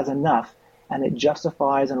it has enough. and it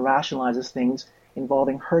justifies and rationalizes things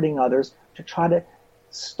involving hurting others to try to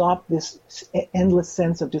stop this endless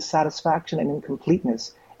sense of dissatisfaction and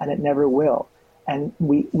incompleteness, and it never will. And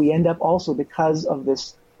we end up also, because of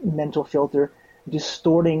this mental filter,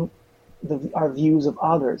 distorting our views of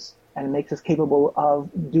others, and it makes us capable of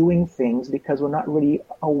doing things because we're not really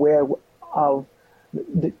aware of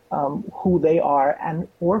who they are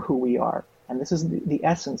or who we are. And this is the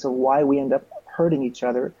essence of why we end up hurting each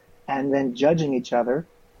other and then judging each other.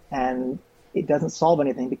 And it doesn't solve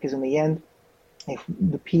anything, because in the end, if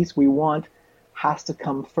the peace we want has to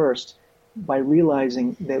come first by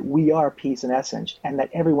realizing that we are peace in essence, and that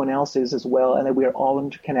everyone else is as well, and that we are all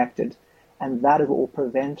interconnected. And that is what will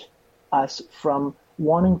prevent us from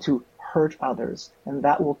wanting to hurt others. And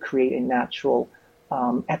that will create a natural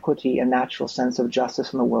equity, a natural sense of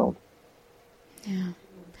justice in the world. Yeah.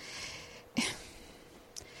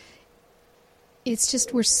 It's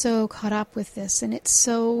just, we're so caught up with this, and it's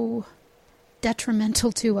so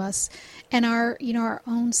detrimental to us and our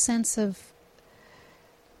own sense of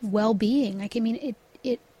well-being. Like, I mean,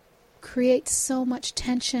 it creates so much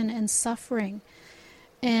tension and suffering.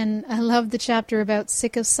 And I love the chapter about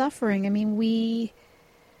sick of suffering. I mean,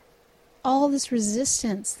 all this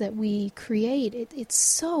resistance that we create, it's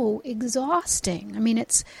so exhausting. I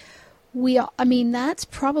mean, that's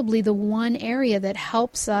probably the one area that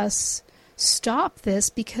helps us stop this,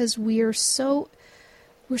 because we're so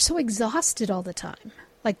exhausted all the time.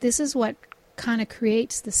 Like, this is what kind of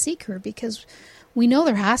creates the seeker, because we know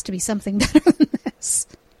there has to be something better than this.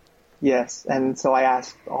 Yes, and so I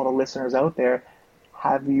ask all the listeners out there,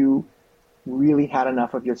 have you really had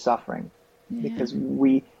enough of your suffering? Yeah. Because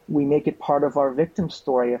we make it part of our victim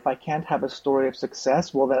story. If I can't have a story of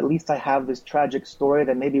success, well, then at least I have this tragic story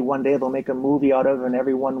that maybe one day they'll make a movie out of, and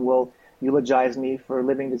everyone will eulogize me for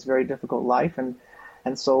living this very difficult life.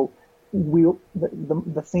 And so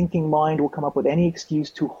the thinking mind will come up with any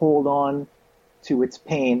excuse to hold on to its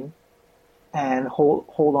pain and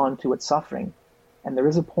hold on to its suffering. And there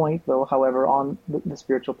is a point, though, however, on the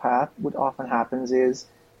spiritual path, what often happens is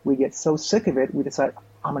we get so sick of it, we decide,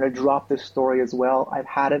 I'm going to drop this story as well. I've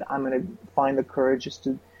had it. I'm going to find the courage just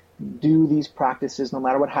to do these practices no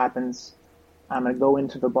matter what happens. I'm going to go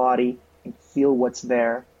into the body and feel what's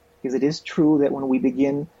there. Because it is true that when we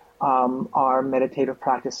begin our meditative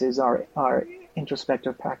practices, our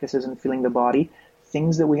introspective practices and feeling the body,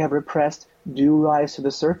 things that we have repressed do rise to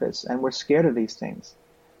the surface, and we're scared of these things.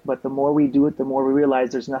 But the more we do it, the more we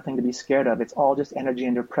realize there's nothing to be scared of. It's all just energy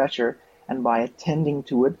under pressure, and by attending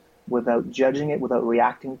to it, without judging it, without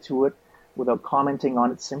reacting to it, without commenting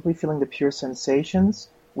on it, simply feeling the pure sensations,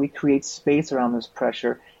 we create space around this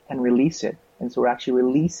pressure and release it. And so we're actually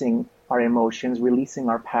releasing our emotions, releasing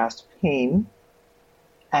our past pain.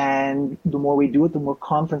 And the more we do it, the more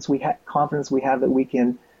confidence we have that we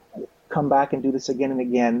can come back and do this again and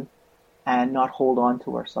again and not hold on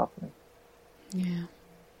to our suffering. Yeah.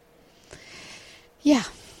 Yeah.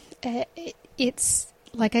 It's,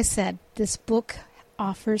 like I said, this book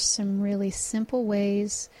offers some really simple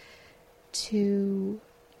ways to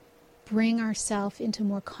bring ourselves into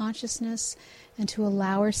more consciousness and to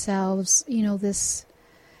allow ourselves, this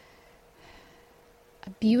a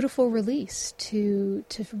beautiful release to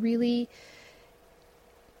really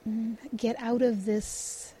get out of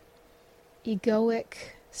this egoic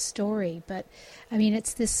story. But I mean,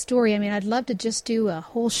 it's this story. I mean, I'd love to just do a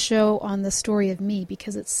whole show on the story of me,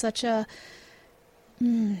 because it's such a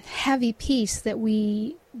heavy piece that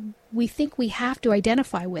we think we have to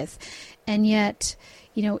identify with, and yet,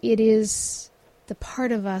 it is the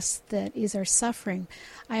part of us that is our suffering.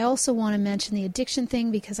 I also want to mention the addiction thing,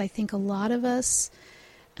 because I think a lot of us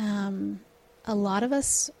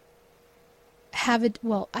have it.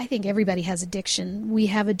 Well, I think everybody has addiction. We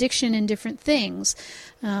have addiction in different things.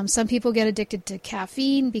 Some people get addicted to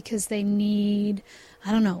caffeine because they need,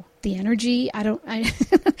 the energy. I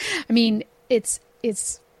mean, it's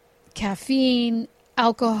caffeine,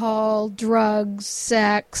 alcohol, drugs,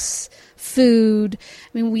 sex, food. I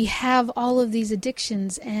mean, we have all of these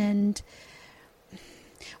addictions, and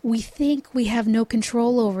we think we have no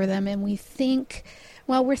control over them, and we think,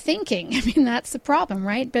 well, we're thinking. I mean, that's the problem,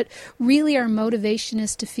 right? But really, our motivation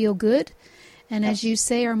is to feel good, and as you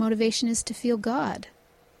say, our motivation is to feel God.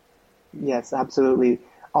 Yes, absolutely.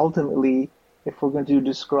 Ultimately, if we're going to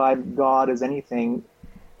describe God as anything,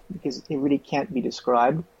 because it really can't be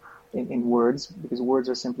described in words, because words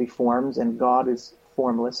are simply forms, and God is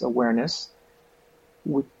formless awareness.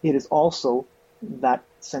 It is also that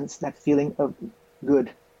sense, that feeling of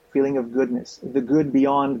good, feeling of goodness, the good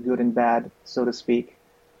beyond good and bad, so to speak.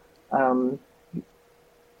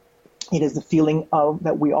 It is the feeling of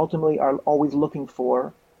that we ultimately are always looking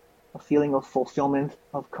for, a feeling of fulfillment,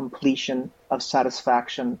 of completion, of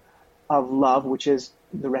satisfaction, of love, which is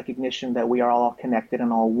the recognition that we are all connected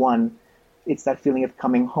and all one. It's that feeling of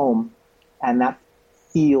coming home, and that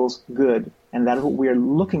feels good, and that is what we're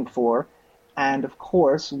looking for. And of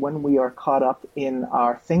course, when we are caught up in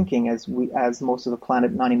our thinking, as most of the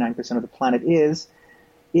planet, 99% of the planet is,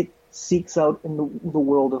 it seeks out in the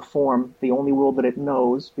world of form, the only world that it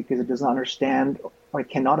knows, because it does not understand or it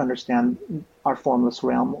cannot understand our formless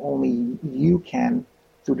realm. Only you can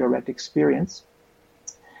through direct experience.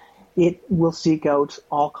 It will seek out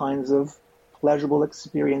all kinds of pleasurable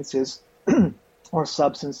experiences or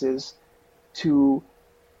substances to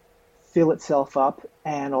fill itself up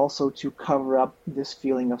and also to cover up this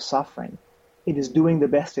feeling of suffering. It is doing the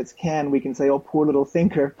best it can. We can say, oh, poor little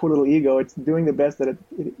thinker, poor little ego. It's doing the best that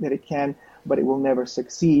it can, but it will never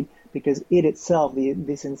succeed because it itself,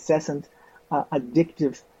 this incessant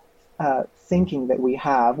addictive thinking that we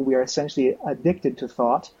have, we are essentially addicted to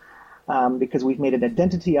thought because we've made an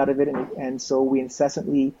identity out of it, and so we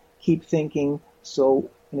incessantly keep thinking. So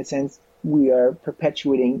in a sense, we are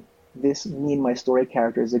perpetuating this me and my story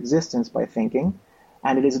character's existence by thinking.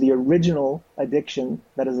 And it is the original addiction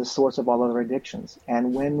that is the source of all other addictions.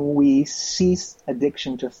 And when we cease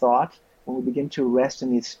addiction to thought, when we begin to rest in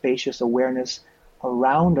the spacious awareness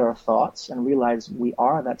around our thoughts and realize we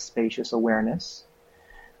are that spacious awareness,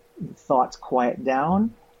 thoughts quiet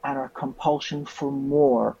down, and our compulsion for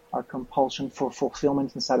more, our compulsion for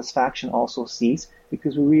fulfillment and satisfaction also cease,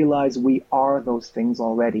 because we realize we are those things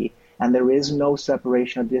already. And there is no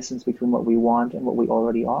separation or distance between what we want and what we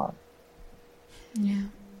already are. Yeah.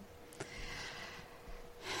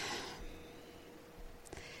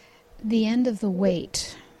 The end of the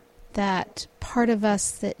wait, that part of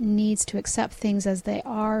us that needs to accept things as they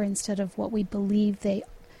are instead of what we believe they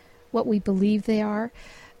are.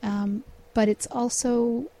 But it's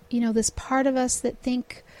also, this part of us that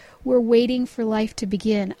think we're waiting for life to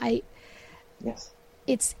begin. Yes.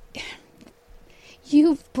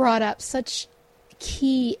 You've brought up such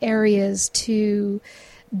key areas to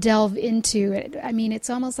delve into it. I mean, it's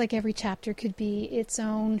almost like every chapter could be its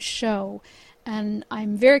own show. And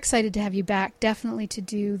I'm very excited to have you back, definitely to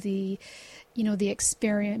do the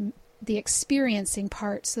experiencing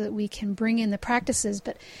part so that we can bring in the practices.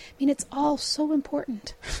 But, I mean, it's all so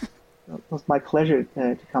important. It was my pleasure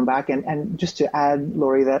to come back. And just to add,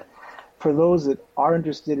 Laurie, that for those that are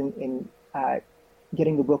interested in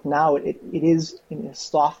getting the book now, it is in a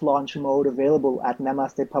soft launch mode available at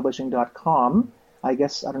namastepublishing.com. I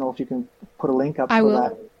guess, I don't know if you can put a link up for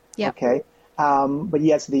that. Yeah. Okay. But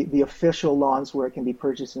yes, the official launch where it can be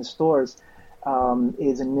purchased in stores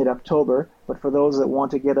is in mid-October. But for those that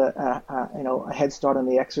want to get a head start on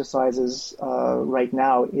the exercises right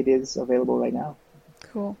now, it is available right now.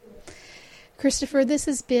 Cool. Christopher, this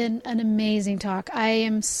has been an amazing talk.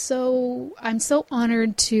 I'm so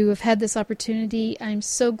honored to have had this opportunity. I'm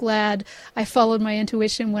so glad I followed my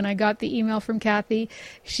intuition when I got the email from Kathy.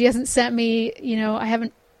 She hasn't sent me,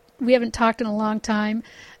 we haven't talked in a long time.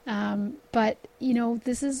 But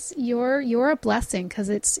this is, you're a blessing because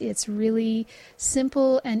it's really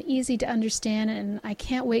simple and easy to understand, and I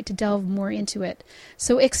can't wait to delve more into it.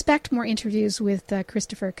 So expect more interviews with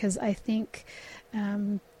Christopher because I think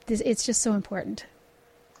it's just so important.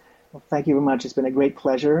 Well, thank you very much. It's been a great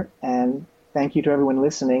pleasure, and thank you to everyone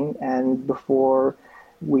listening. And before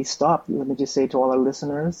we stop, let me just say to all our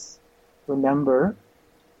listeners, remember,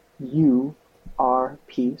 you are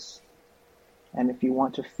peace. And if you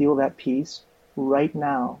want to feel that peace right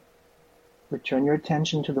now, return your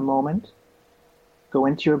attention to the moment, go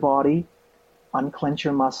into your body, unclench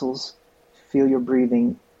your muscles, feel your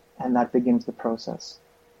breathing, and that begins the process.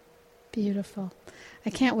 Beautiful. I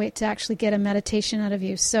can't wait to actually get a meditation out of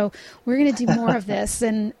you. So we're going to do more of this,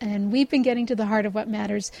 and we've been getting to the heart of what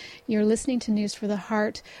matters. You're listening to News for the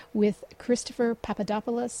Heart with Christopher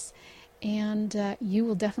Papadopoulos, and you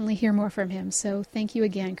will definitely hear more from him. So thank you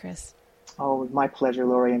again, Chris. Oh, my pleasure,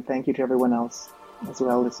 Laurie, and thank you to everyone else as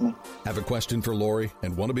well listening. Have a question for Laurie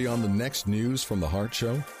and want to be on the next News from the Heart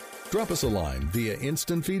show? Drop us a line via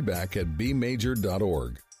instant feedback at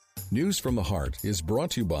bmajor.org. News from the Heart is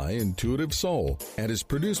brought to you by Intuitive Soul and is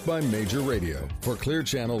produced by Major Radio for Clear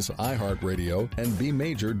Channel's iHeartRadio and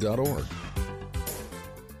bmajor.org.